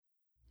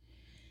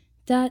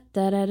Dot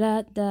dot dot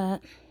dot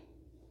dot.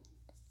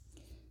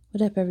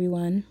 What up,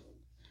 everyone?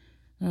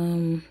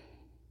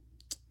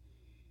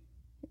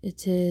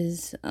 It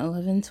is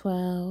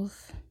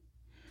 11:12.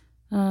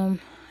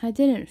 I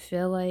didn't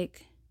feel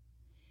like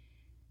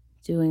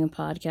doing a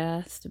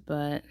podcast,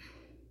 but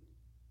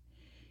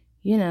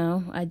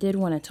I did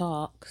want to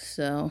talk,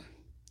 so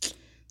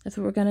that's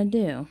what we're gonna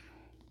do.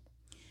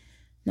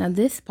 Now,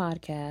 this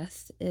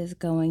podcast is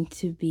going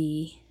to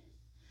be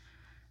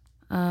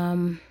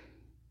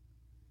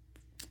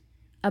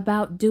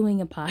about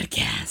doing a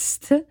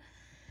podcast.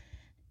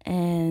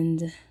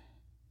 And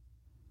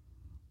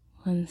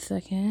one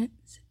second.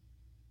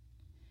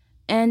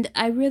 And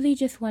I really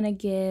just want to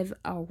give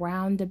a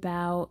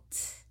roundabout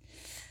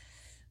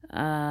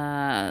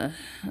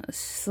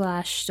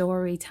slash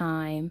story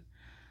time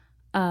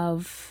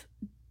of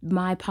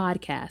my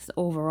podcast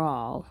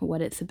overall,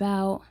 what it's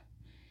about.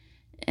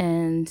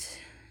 And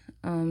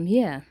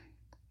yeah.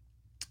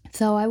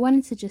 So I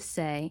wanted to just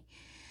say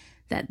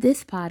that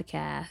this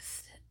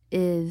podcast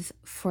is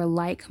for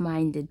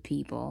like-minded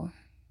people.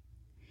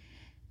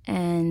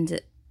 And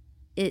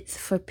it's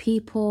for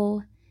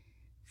people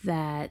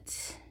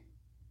that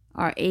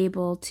are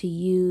able to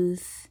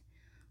use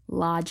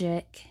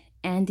logic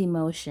and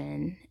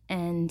emotion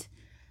and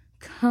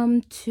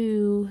come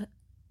to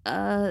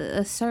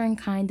a certain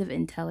kind of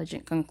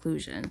intelligent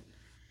conclusion.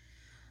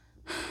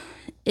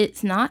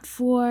 It's not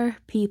for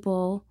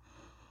people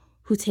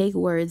who take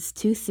words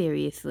too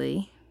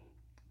seriously,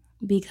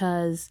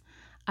 because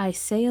I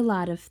say a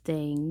lot of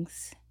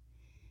things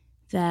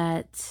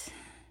that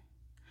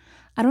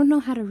I don't know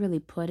how to really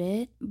put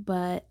it,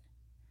 but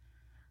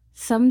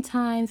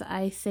sometimes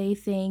I say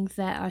things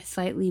that are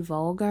slightly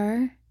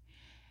vulgar,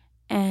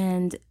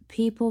 and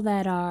people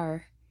that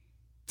are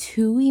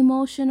too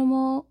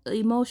emotional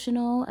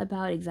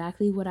about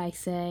exactly what I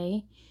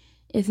say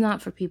is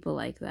not for people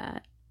like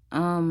that.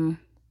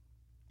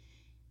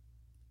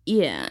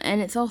 Yeah,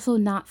 and it's also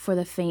not for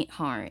the faint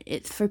heart.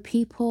 It's for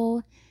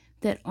people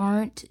that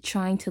aren't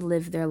trying to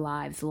live their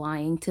lives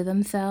lying to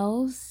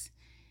themselves,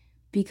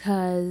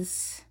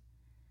 because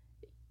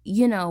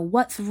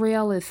what's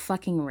real is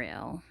fucking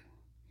real.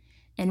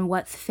 And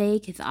what's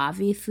fake is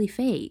obviously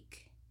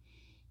fake.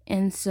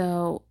 And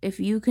so if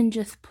you can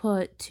just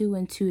put 2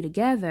 and 2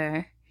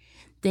 together,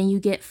 then you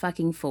get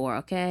fucking 4,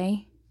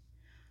 okay?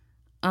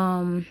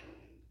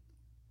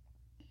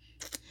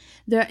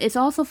 It's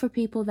also for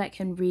people that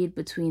can read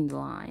between the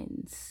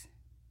lines.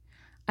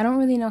 I don't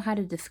really know how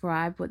to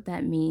describe what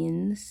that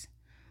means,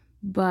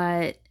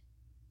 but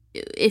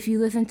if you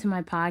listen to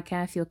my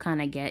podcast, you'll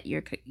kind of get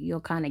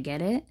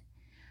it.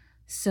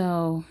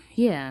 So,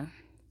 yeah.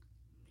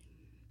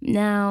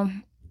 Now,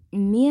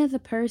 me as a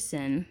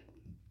person,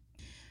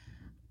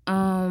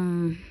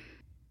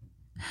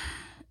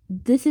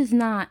 this is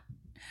not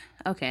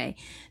okay.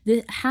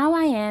 How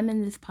I am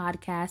in this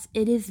podcast,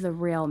 it is the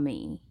real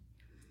me.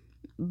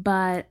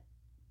 But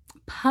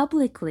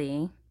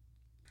publicly,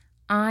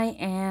 I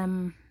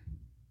am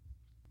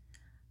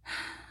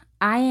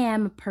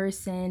a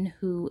person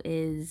who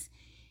is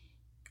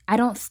I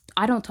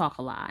don't talk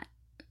a lot.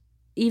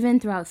 Even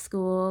throughout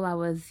school, I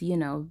was,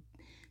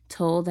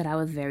 told that I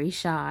was very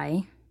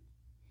shy.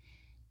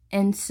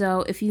 And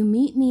so if you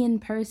meet me in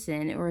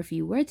person, or if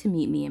you were to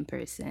meet me in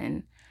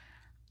person,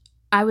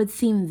 I would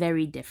seem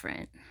very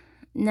different.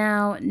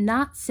 Now,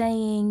 not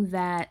saying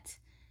that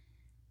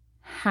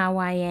how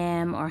I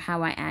am or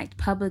how I act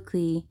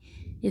publicly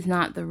is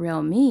not the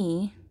real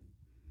me,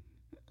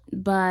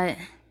 but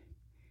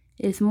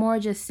it's more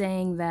just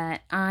saying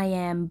that I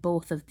am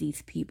both of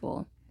these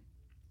people.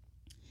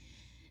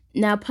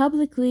 Now,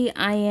 publicly,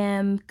 I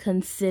am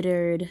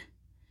considered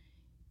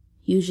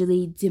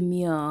usually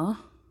demure,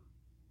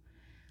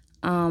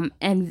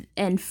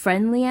 and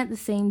friendly at the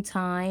same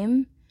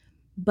time,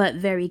 but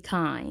very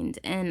kind.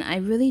 And I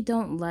really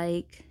don't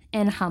like,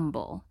 and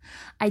humble.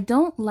 I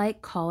don't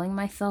like calling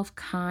myself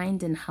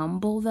kind and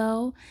humble,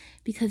 though,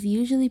 because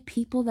usually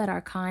people that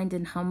are kind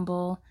and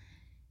humble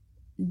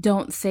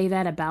don't say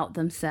that about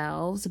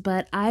themselves.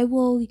 But I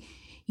will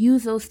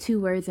use those 2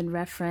 words in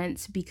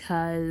reference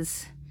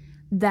because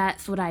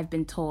that's what I've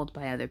been told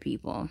by other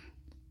people.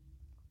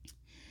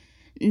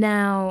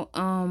 Now,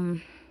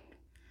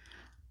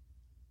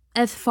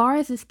 as far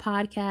as this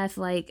podcast,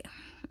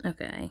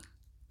 okay,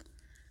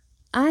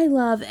 I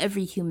love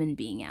every human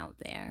being out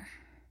there.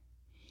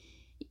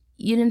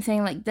 You know what I'm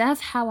saying?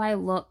 That's how I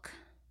look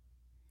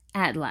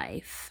at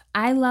life.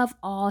 I love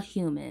all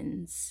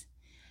humans,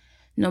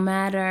 no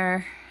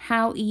matter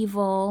how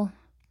evil,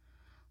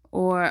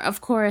 or, of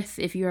course,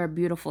 if you're a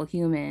beautiful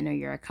human or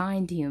you're a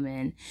kind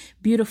human,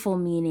 beautiful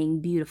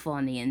meaning beautiful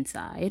on the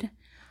inside.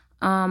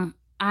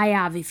 I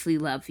obviously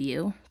love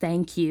you.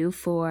 Thank you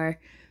for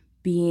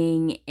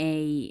being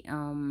a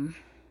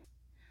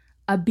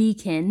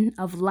beacon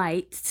of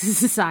light to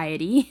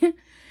society.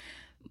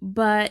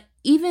 But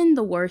even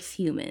the worst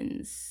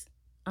humans,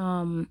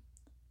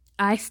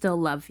 I still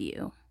love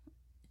you.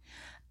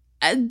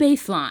 At the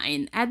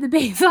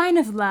baseline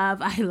of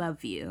love, I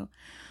love you.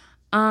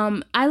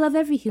 I love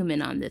every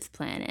human on this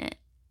planet.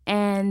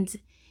 And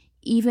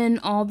even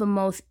all the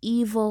most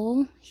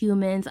evil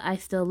humans I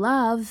still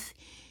love,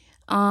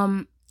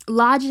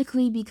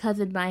 logically, because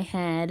in my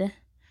head,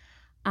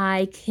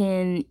 I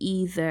can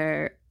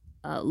either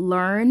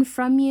learn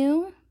from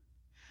you,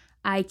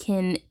 I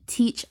can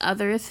teach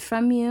others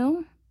from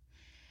you,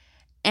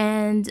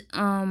 and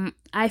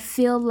I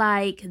feel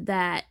like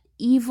that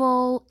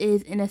evil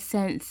is, in a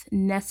sense,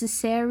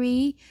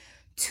 necessary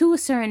to a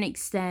certain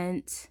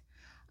extent,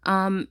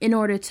 in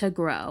order to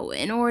grow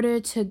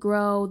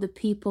the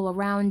people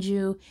around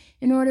you,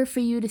 in order for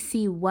you to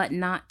see what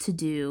not to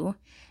do,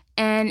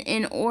 and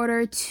in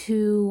order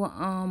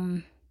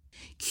to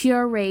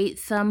curate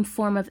some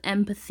form of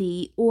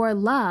empathy or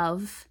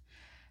love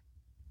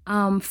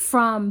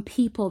from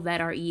people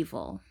that are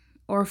evil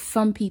or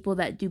from people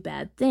that do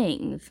bad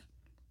things.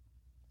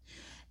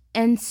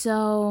 And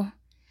so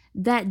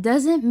that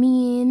doesn't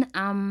mean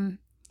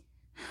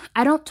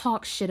I don't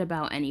talk shit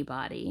about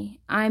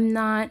anybody. I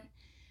don't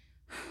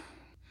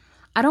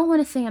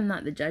want to say I'm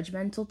not the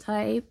judgmental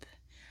type,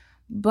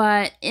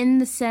 but in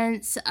the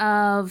sense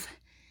of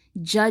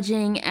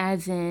judging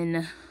as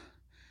in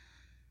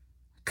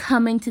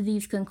coming to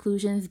these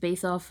conclusions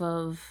based off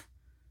of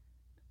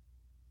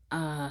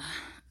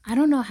I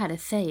don't know how to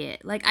say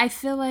it. Like, I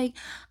feel like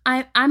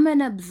I'm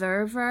an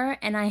observer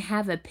and I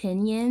have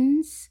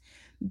opinions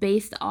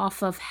based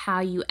off of how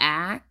you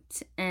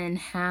act and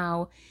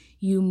how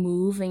you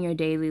move in your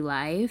daily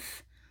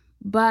life.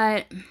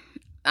 But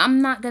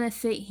I'm not going to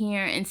sit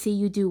here and see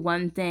you do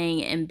one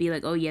thing and be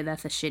like, oh yeah,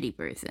 that's a shitty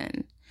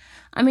person.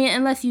 I mean,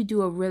 unless you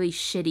do a really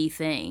shitty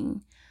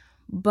thing.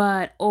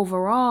 But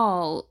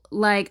overall,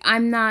 like,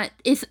 I'm not,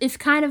 it's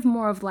kind of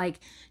more of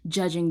like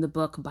judging the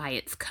book by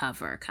its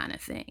cover kind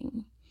of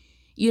thing.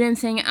 You know what I'm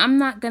saying? I'm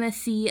not going to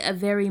see a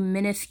very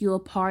minuscule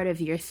part of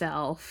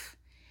yourself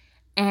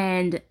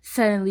and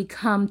suddenly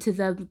come to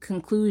the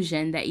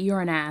conclusion that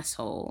you're an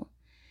asshole.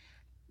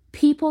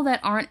 People that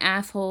aren't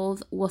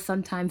assholes will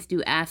sometimes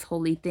do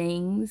assholey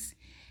things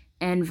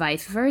and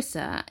vice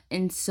versa.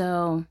 And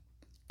so,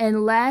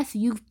 unless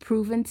you've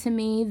proven to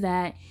me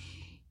that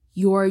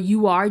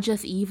you are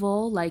just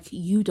evil, like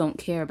you don't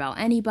care about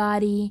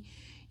anybody,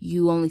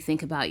 you only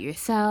think about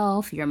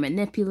yourself, you're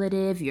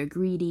manipulative, you're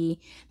greedy,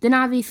 then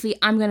obviously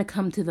I'm gonna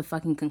come to the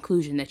fucking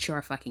conclusion that you're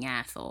a fucking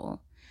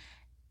asshole.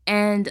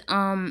 And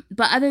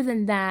but other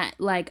than that,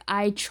 like,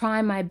 I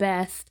try my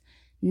best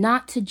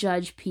not to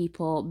judge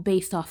people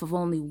based off of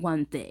only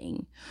one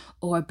thing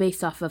or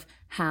based off of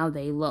how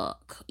they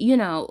look,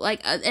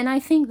 like, and I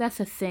think that's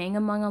a thing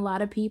among a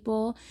lot of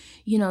people.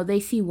 They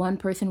see one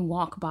person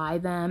walk by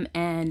them,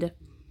 and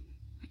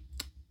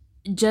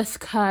just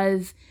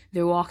because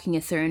they're walking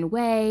a certain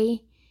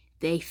way,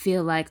 they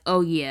feel like,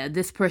 oh yeah,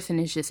 this person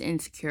is just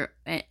insecure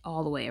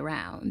all the way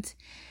around.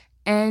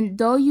 And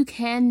though you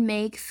can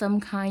make some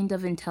kind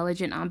of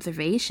intelligent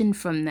observation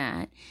from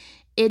that,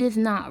 it is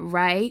not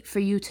right for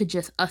you to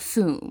just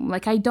assume.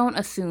 Like, I don't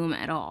assume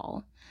at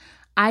all.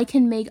 I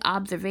can make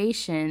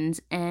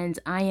observations, and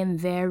I am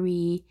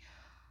very,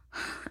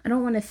 I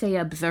don't want to say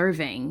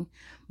observing,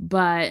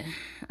 but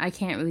I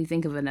can't really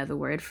think of another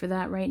word for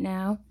that right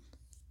now.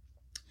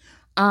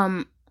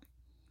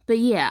 But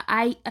yeah,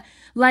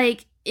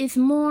 it's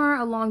more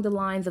along the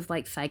lines of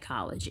like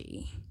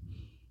psychology.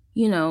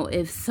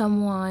 If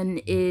someone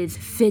is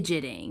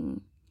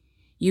fidgeting,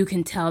 you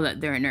can tell that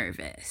they're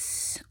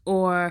nervous.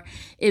 Or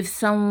if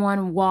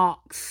someone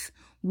walks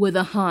with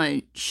a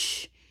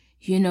hunch,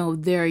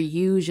 they're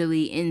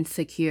usually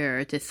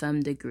insecure to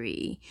some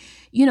degree.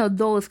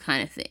 Those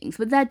kind of things.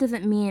 But that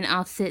doesn't mean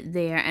I'll sit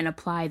there and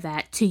apply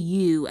that to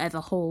you as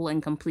a whole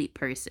and complete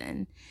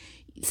person.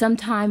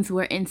 Sometimes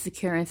we're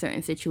insecure in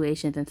certain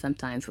situations and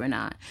sometimes we're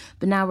not.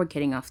 But now we're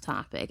getting off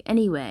topic.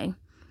 Anyway,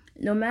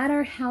 no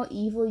matter how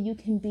evil you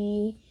can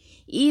be,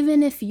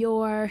 even if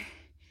you're,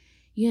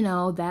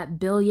 that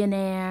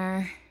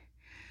billionaire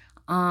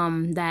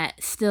that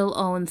still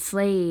owns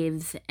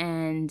slaves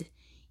and,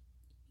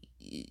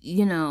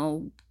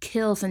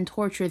 kills and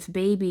tortures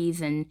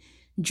babies and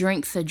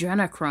drinks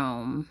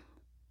adrenochrome,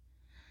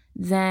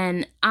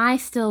 then I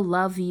still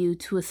love you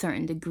to a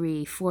certain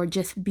degree for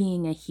just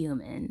being a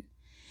human.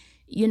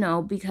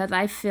 Because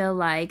I feel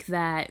like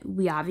that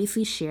we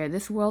obviously share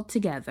this world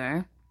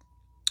together.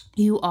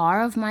 You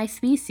are of my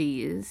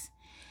species.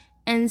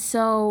 And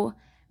so,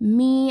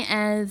 me,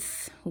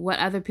 as what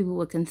other people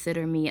would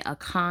consider me, a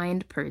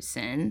kind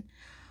person,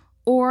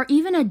 or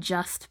even a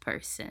just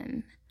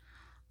person,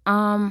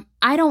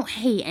 I don't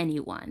hate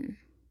anyone.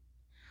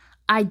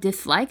 I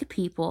dislike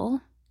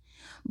people,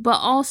 but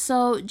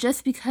also,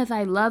 just because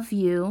I love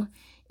you,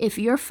 if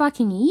you're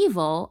fucking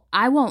evil,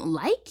 I won't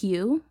like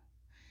you.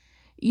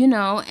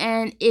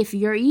 And if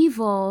you're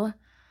evil,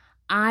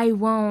 that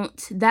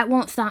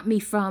won't stop me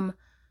from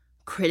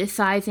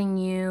criticizing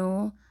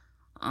you,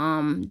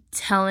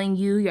 telling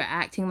you you're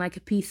acting like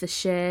a piece of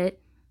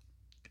shit,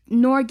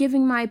 nor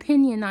giving my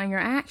opinion on your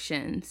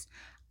actions.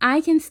 I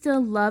can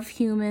still love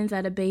humans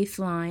at a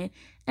baseline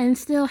and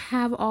still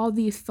have all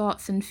these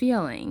thoughts and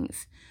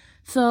feelings.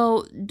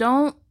 So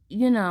don't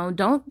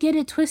don't get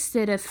it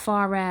twisted as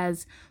far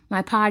as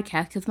my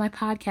podcast, because my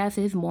podcast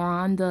is more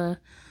on the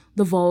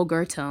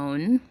vulgar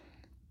tone.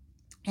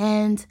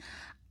 And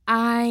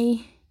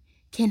I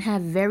can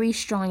have very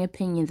strong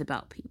opinions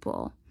about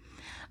people.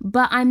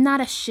 But I'm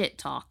not a shit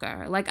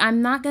talker. Like,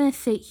 I'm not going to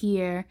sit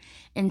here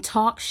and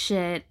talk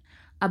shit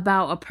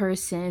about a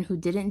person who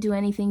didn't do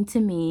anything to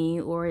me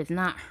or is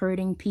not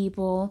hurting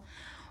people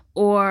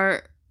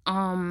or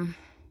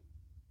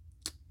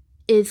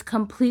is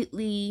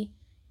completely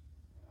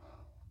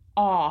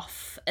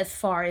off as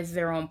far as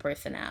their own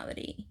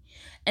personality.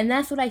 And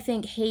that's what I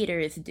think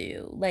haters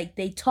do. Like,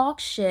 they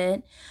talk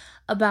shit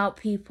about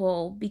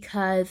people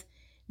because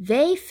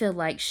they feel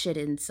like shit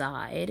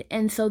inside,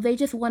 and so they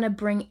just want to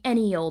bring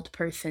any old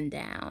person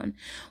down,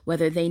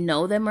 whether they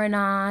know them or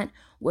not,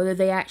 whether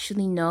they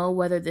actually know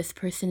whether this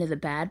person is a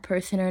bad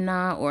person or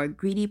not, or a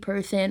greedy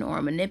person or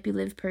a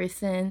manipulative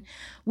person,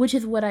 which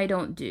is what I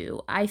don't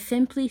do. I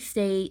simply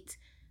state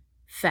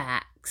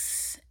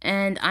facts,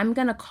 and I'm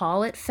gonna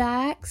call it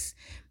facts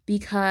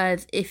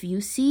because if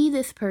you see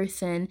this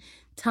person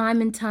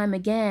time and time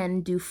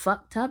again do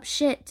fucked up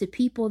shit to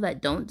people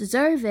that don't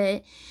deserve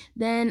it,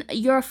 then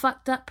you're a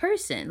fucked up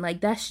person.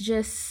 Like, that's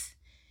just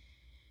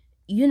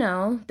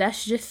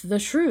the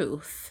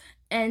truth.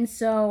 And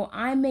so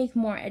I make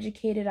more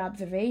educated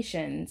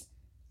observations,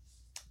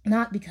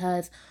 not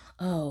because,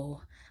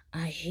 oh,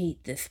 I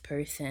hate this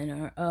person,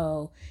 or,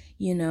 oh,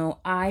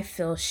 I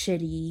feel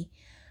shitty,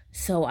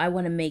 so I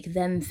want to make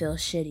them feel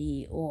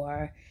shitty,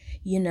 or,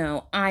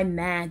 I'm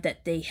mad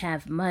that they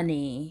have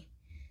money,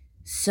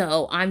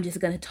 so I'm just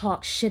going to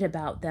talk shit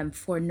about them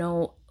for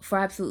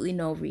absolutely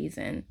no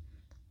reason.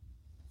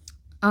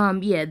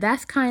 Yeah,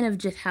 that's kind of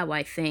just how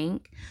I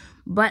think.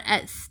 But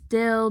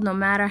no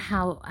matter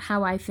how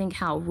I think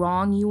how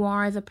wrong you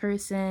are as a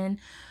person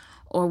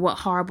or what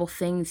horrible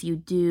things you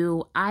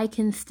do, I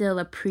can still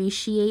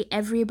appreciate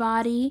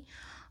everybody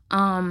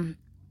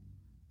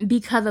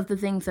because of the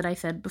things that I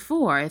said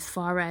before, as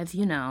far as,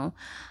 you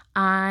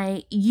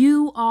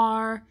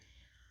are,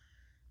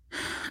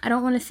 I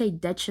don't want to say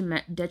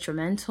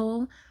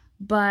detrimental,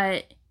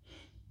 but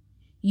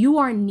you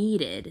are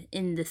needed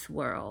in this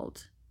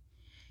world.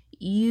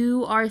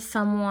 You are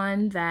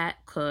someone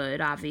that could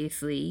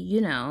obviously,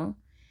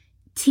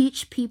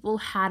 teach people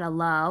how to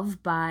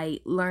love by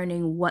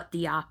learning what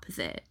they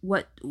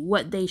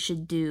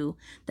should do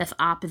that's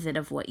opposite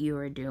of what you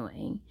are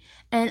doing.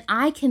 And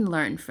I can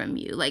learn from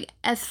you. Like,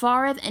 as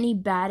far as any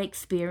bad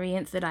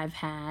experience that I've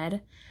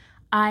had,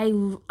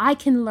 I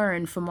can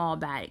learn from all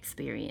bad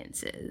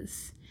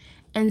experiences.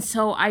 And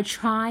so I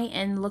try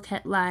and look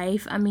at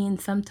life. I mean,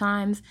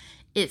 sometimes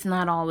it's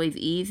not always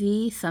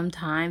easy.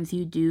 Sometimes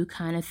you do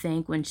kind of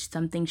think when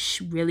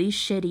something's really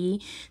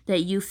shitty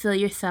that you feel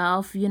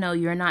yourself,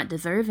 you're not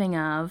deserving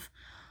of.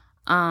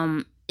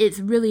 It's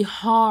really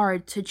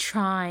hard to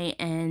try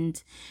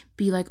and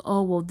be like,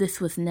 oh, well,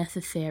 this was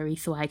necessary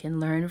so I can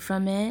learn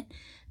from it.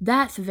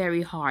 That's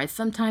very hard.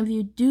 Sometimes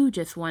you do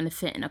just want to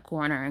sit in a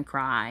corner and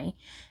cry.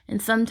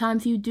 And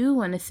sometimes you do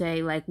want to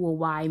say, like, well,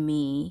 why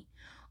me?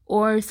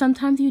 Or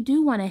sometimes you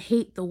do want to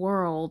hate the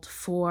world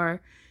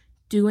for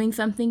doing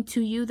something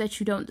to you that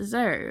you don't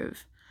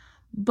deserve.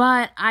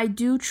 But I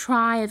do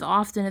try as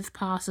often as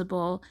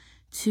possible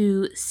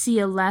to see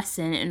a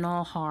lesson in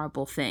all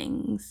horrible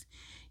things.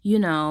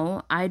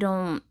 I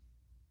don't,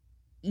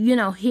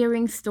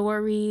 hearing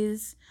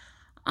stories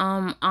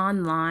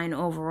online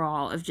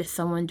overall of just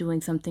someone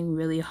doing something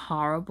really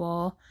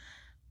horrible,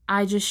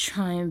 I just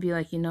try and be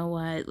like, you know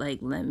what, like,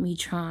 let me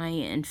try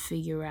and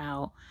figure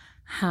out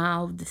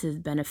how this is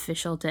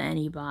beneficial to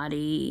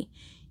anybody,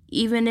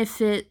 even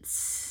if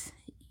it's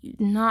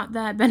not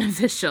that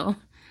beneficial.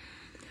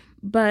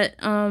 But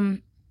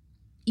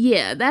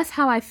yeah, that's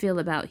how I feel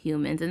about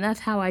humans, and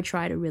that's how I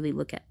try to really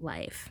look at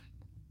life.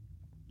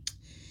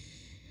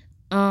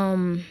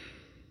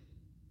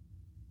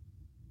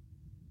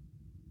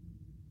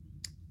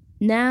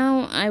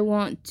 Now I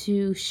want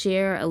to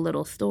share a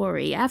little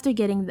story after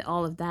getting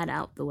all of that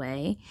out the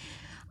way.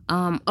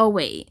 Oh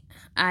wait,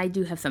 I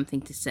do have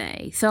something to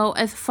say. So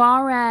as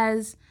far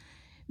as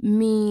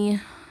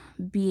me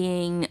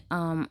being,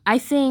 I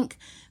think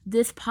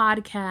this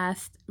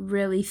podcast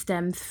really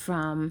stems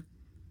from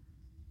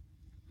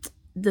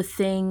the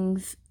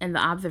things and the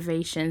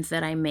observations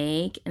that I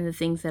make and the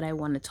things that I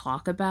want to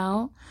talk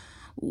about,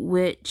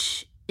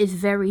 which is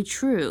very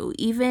true.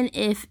 Even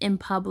if in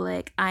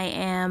public I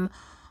am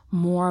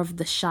more of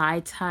the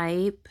shy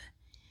type,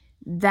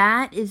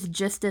 that is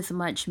just as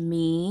much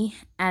me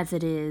as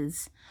it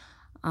is,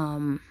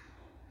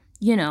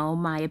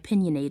 my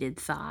opinionated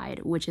side,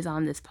 which is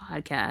on this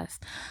podcast.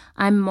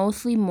 I'm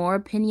mostly more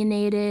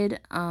opinionated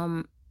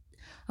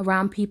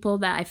around people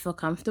that I feel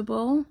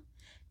comfortable.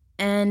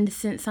 And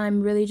since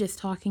I'm really just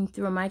talking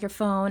through a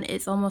microphone,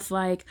 it's almost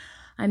like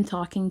I'm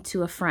talking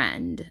to a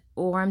friend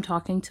or I'm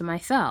talking to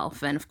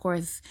myself. And of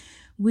course,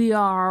 we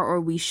are,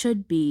 or we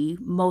should be,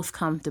 most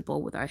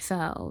comfortable with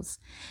ourselves.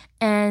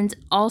 And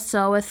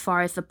also, as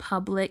far as the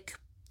public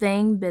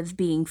thing as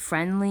being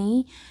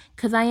friendly,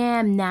 because I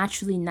am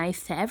naturally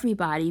nice to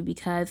everybody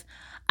because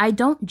I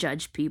don't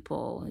judge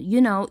people.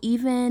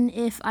 Even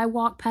if I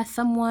walk past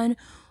someone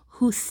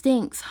who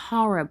stinks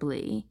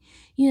horribly,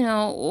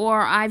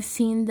 or I've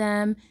seen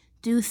them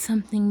do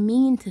something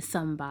mean to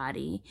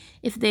somebody.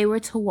 If they were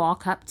to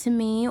walk up to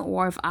me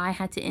or if I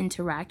had to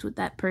interact with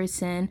that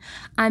person,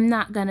 I'm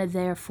not gonna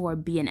therefore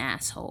be an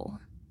asshole.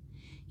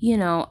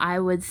 I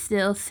would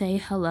still say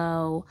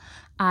hello.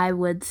 I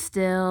would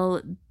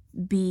still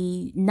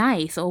be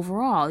nice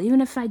overall, even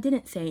if I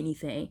didn't say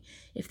anything.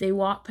 If they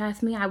walked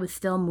past me, I would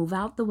still move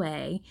out the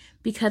way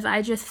because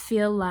I just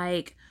feel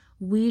like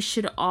we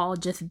should all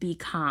just be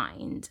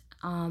kind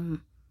to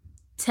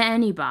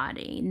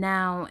anybody.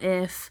 Now,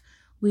 if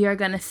we are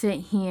going to sit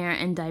here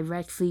and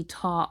directly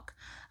talk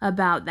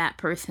about that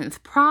person's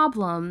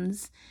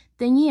problems,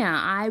 then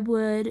yeah,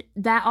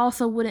 that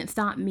also wouldn't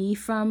stop me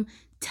from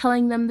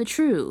telling them the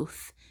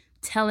truth,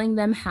 telling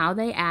them how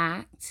they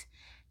act,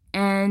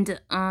 and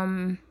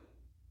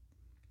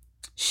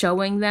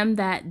showing them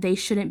that they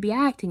shouldn't be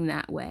acting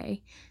that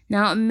way.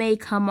 Now, it may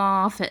come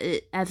off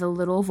as a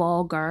little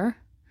vulgar,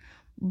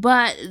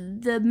 but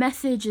the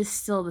message is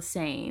still the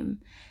same.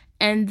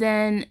 And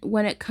then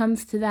when it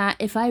comes to that,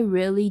 if I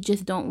really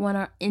just don't want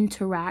to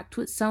interact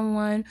with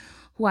someone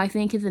who I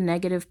think is a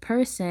negative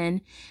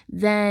person,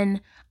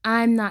 then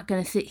I'm not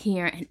going to sit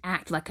here and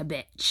act like a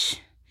bitch.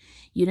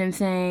 You know what I'm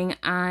saying?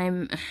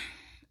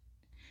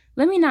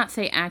 Let me not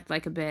say act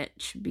like a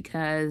bitch,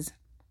 because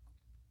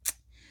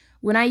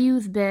when I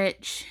use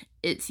bitch,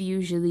 it's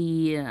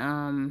usually,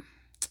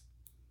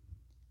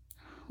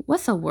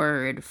 what's a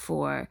word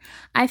for?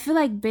 I feel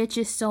like bitch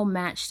is so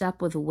matched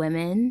up with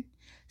women.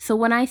 So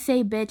when I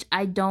say bitch,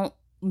 I don't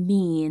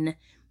mean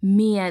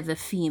me as a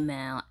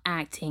female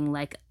acting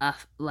like a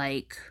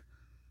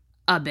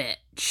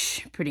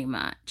bitch, pretty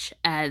much,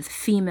 as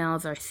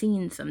females are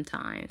seen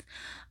sometimes.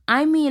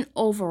 I mean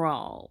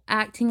overall,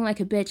 acting like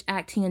a bitch,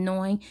 acting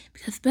annoying,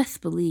 because best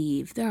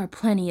believe there are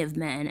plenty of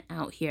men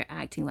out here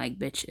acting like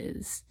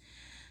bitches.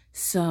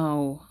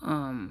 So,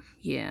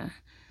 yeah.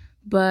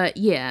 But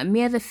yeah,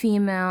 me as a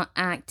female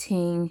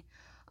acting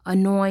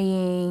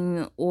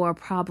annoying or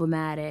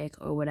problematic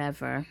or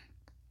whatever.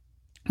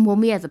 Well,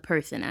 me as a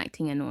person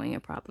acting annoying or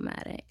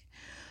problematic.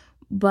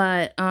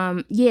 But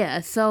yeah,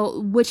 so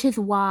which is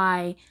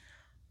why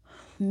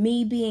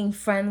me being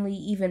friendly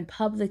even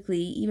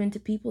publicly, even to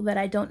people that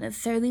I don't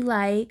necessarily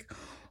like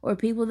or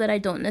people that I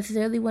don't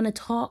necessarily want to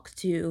talk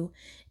to,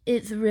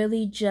 it's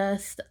really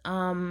just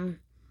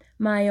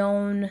my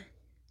own,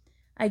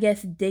 I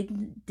guess,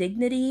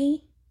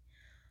 dignity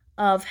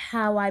of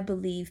how I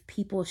believe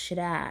people should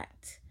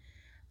act.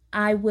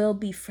 I will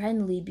be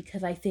friendly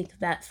because I think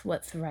that's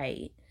what's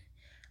right.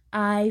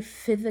 Even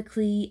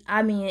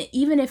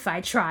if I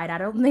tried, I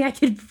don't think I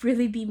could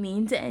really be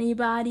mean to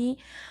anybody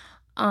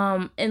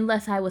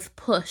unless I was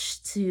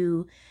pushed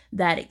to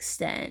that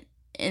extent.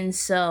 And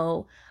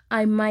so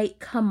I might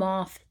come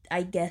off,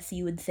 I guess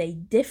you would say,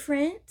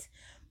 different,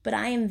 but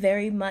I am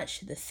very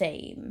much the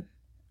same.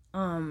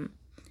 And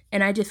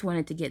I just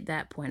wanted to get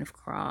that point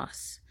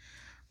across.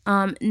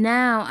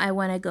 Now I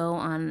want to go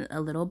on a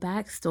little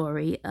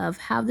backstory of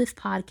how this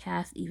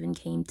podcast even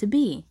came to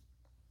be.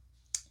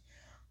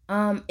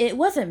 It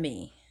wasn't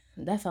me.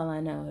 That's all I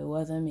know. It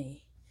wasn't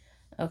me.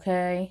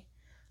 Okay.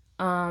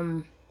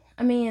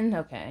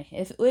 Okay.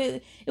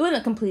 It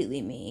wasn't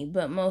completely me,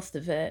 but most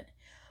of it.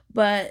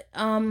 But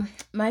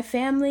my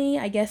family,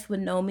 I guess,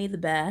 would know me the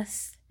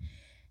best.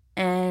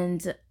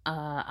 And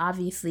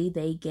obviously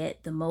they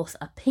get the most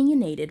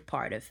opinionated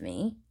part of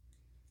me.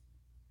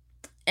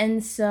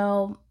 And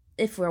so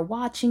if we're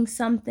watching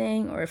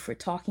something or if we're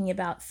talking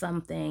about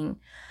something,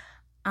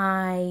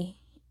 I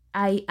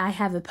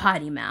have a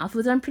potty mouth,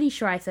 which I'm pretty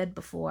sure I said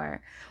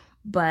before.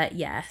 But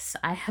yes,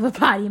 I have a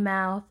potty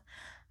mouth.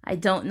 I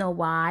don't know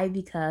why,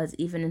 because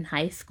even in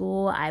high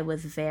school, I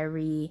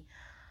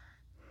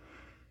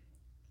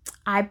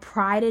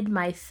prided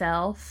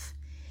myself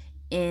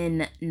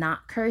in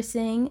not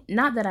cursing.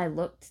 Not that I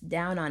looked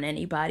down on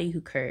anybody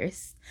who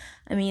cursed.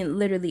 I mean,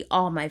 literally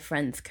all my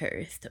friends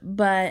cursed.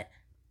 But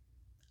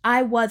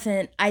I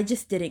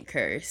just didn't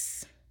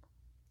curse.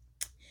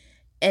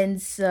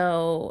 And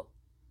so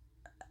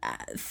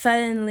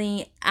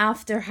suddenly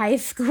after high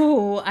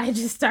school, I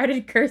just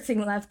started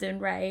cursing left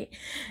and right.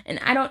 And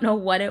I don't know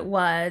what it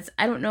was.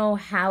 I don't know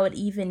how it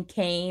even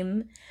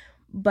came.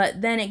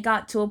 But then it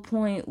got to a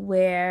point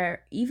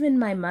where even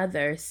my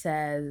mother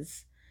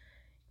says,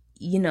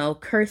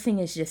 cursing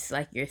is just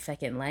like your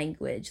second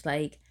language.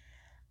 Like,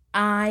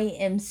 I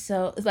am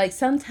so, like,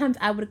 sometimes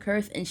I would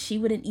curse and she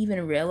wouldn't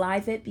even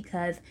realize it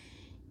because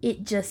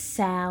it just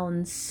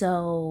sounds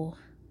so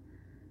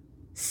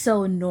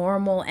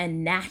normal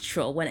and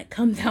natural when it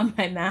comes out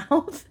my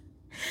mouth.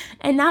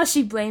 And now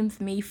she blames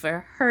me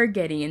for her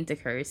getting into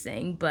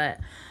cursing. But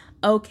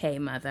okay,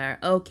 mother,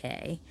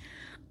 okay.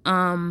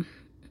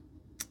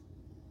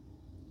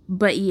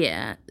 But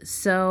yeah,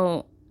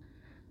 so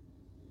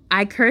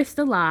I cursed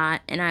a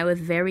lot and I was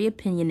very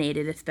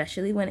opinionated,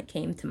 especially when it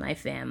came to my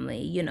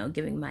family,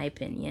 giving my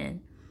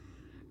opinion.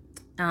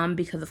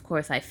 Because of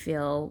course I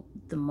feel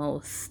the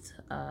most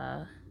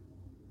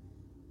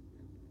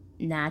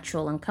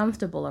natural and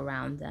comfortable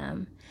around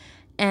them.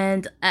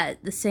 And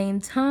at the same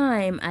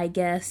time, I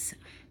guess,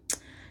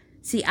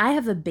 see, I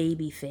have a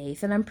baby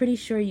face, and I'm pretty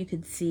sure you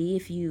could see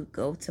if you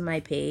go to my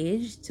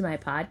page, to my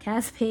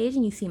podcast page,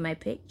 and you see my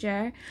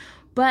picture.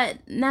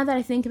 But now that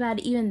I think about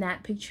it, even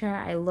that picture,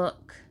 I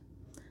look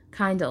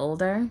kind of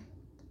older.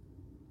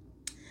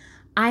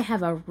 I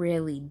have a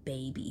really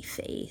baby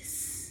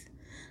face.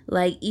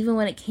 Like, even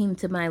when it came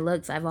to my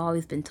looks, I've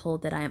always been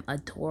told that I'm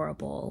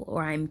adorable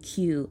or I'm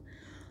cute.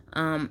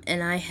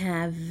 And I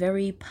have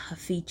very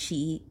puffy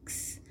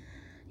cheeks,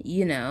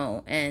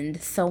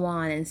 and so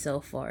on and so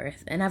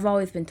forth. And I've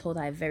always been told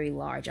I have very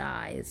large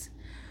eyes.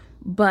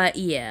 But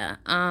yeah,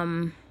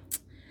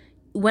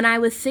 when I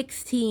was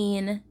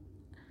 16,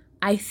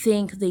 I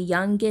think the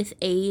youngest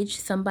age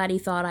somebody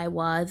thought I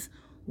was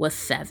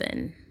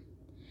 7.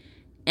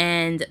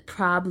 And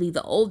probably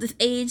the oldest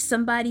age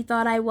somebody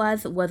thought I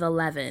was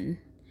 11.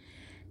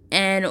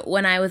 And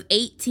when I was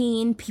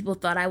 18, people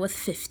thought I was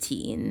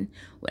 15.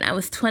 When I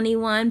was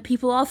 21,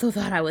 people also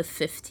thought I was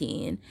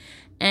 15.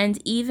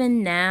 And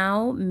even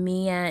now,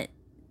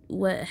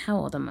 how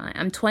old am I?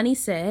 I'm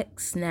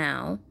 26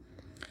 now.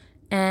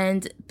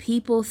 And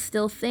people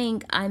still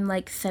think I'm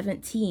like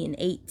 17,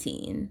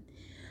 18.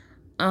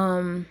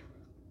 And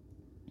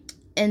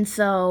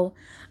so,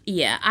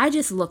 yeah, I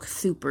just look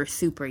super,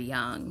 super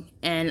young.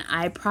 And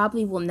I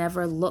probably will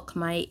never look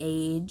my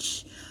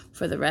age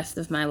for the rest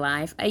of my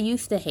life. I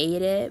used to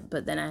hate it,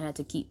 but then I had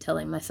to keep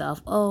telling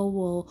myself, oh,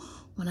 well,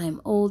 when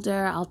I'm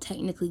older, I'll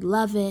technically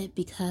love it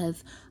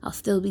because I'll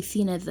still be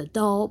seen as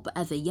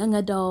as a young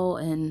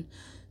adult, and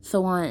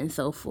so on and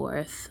so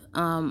forth.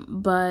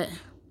 But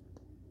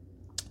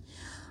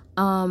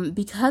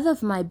because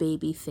of my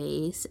baby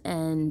face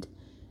and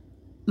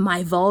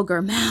my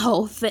vulgar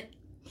mouth,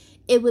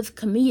 it was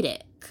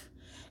comedic.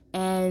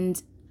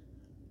 And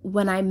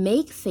when I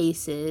make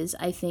faces,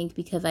 I think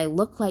because I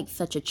look like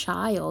such a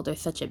child or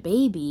such a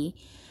baby,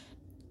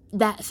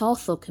 that's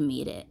also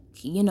comedic.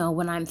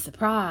 When I'm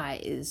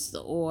surprised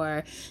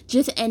or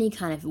just any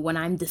kind of, when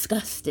I'm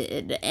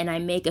disgusted and I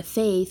make a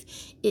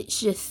face, it's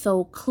just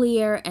so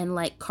clear and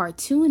like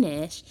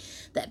cartoonish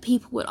that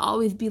people would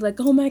always be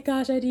like, oh my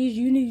gosh, Adij,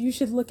 you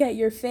should look at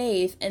your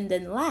face, and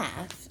then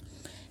laugh.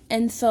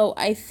 And so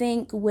I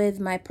think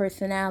with my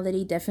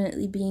personality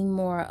definitely being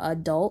more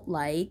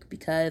adult-like,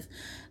 because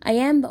I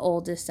am the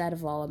oldest out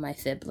of all of my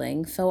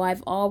siblings, so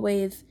I've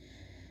always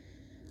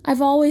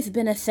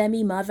been a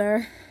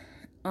semi-mother,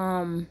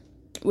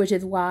 which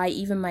is why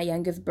even my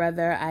youngest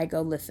brother, I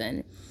go,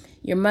 listen,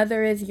 your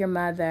mother is your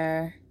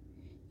mother,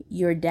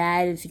 your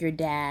dad is your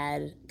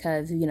dad,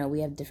 because, we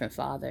have different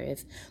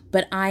fathers,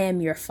 but I am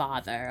your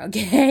father,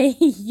 okay?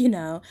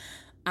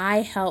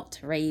 I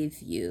helped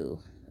raise you,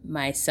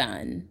 my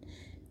son,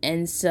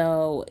 and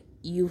so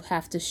you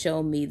have to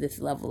show me this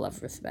level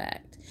of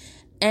respect.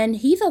 And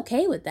he's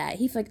okay with that.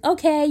 He's like,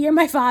 okay, you're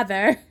my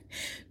father.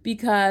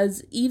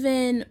 Because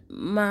even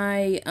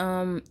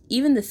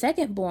even the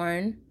second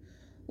born,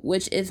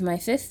 which is my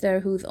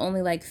sister, who's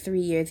only like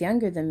 3 years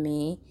younger than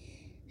me,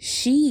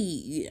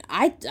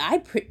 I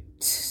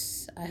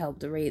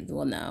helped raise,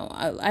 well, no,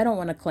 I don't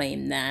want to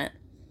claim that.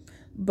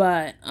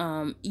 But,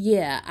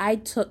 yeah, I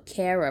took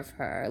care of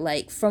her.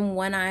 Like, from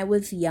when I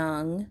was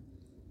young,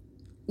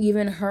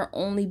 even her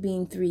only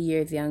being 3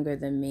 years younger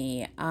than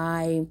me,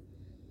 I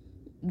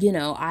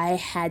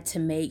had to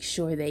make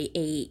sure they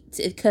ate.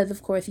 Because,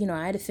 of course,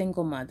 I had a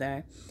single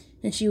mother,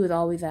 and she was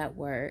always at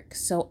work.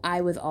 So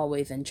I was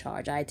always in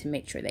charge. I had to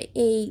make sure they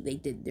ate, they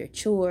did their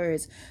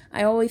chores.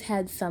 I always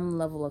had some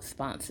level of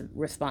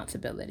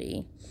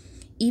responsibility.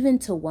 Even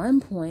to one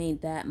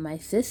point that my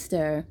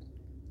sister,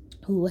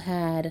 who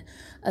had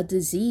a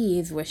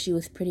disease where she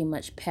was pretty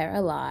much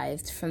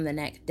paralyzed from the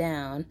neck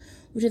down,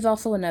 which is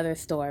also another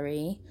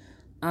story,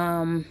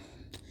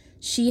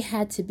 she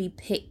had to be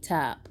picked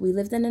up. We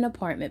lived in an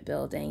apartment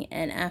building,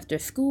 and after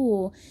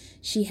school,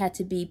 she had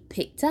to be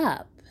picked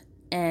up.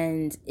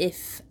 And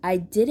if I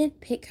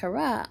didn't pick her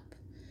up,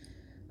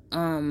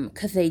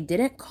 because they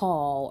didn't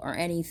call or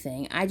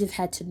anything, I just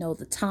had to know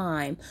the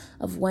time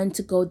of when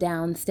to go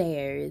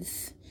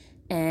downstairs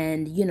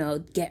and,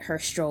 get her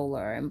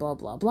stroller and blah,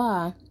 blah,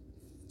 blah.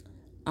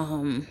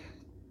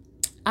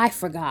 I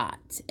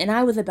forgot. And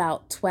I was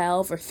about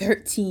 12 or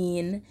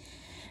 13.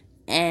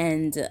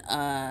 And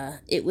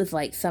it was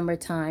like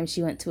summertime.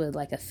 She went to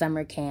a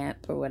summer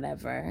camp or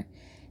whatever.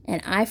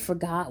 And I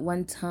forgot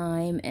one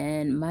time,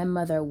 and my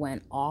mother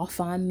went off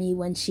on me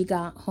when she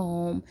got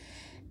home.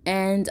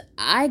 And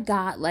I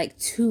got like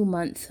 2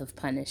 months of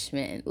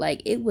punishment.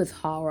 Like, it was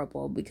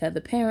horrible, because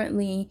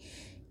apparently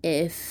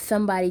if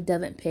somebody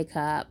doesn't pick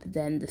up,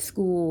 then the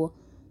school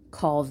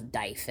calls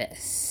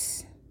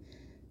DYFS.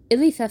 At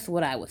least that's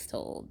what I was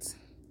told.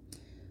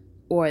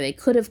 Or they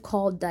could have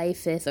called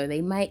DYFS, or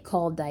they might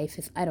call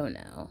DYFS. I don't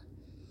know.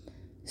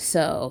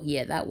 So,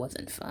 yeah, that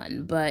wasn't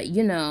fun. But,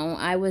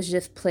 I was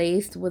just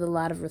placed with a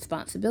lot of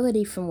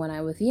responsibility from when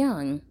I was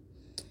young.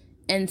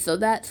 And so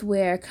that's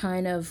where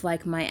kind of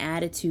like my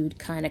attitude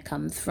kind of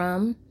comes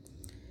from.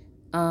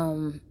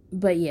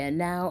 But yeah,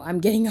 now I'm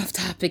getting off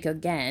topic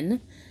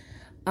again.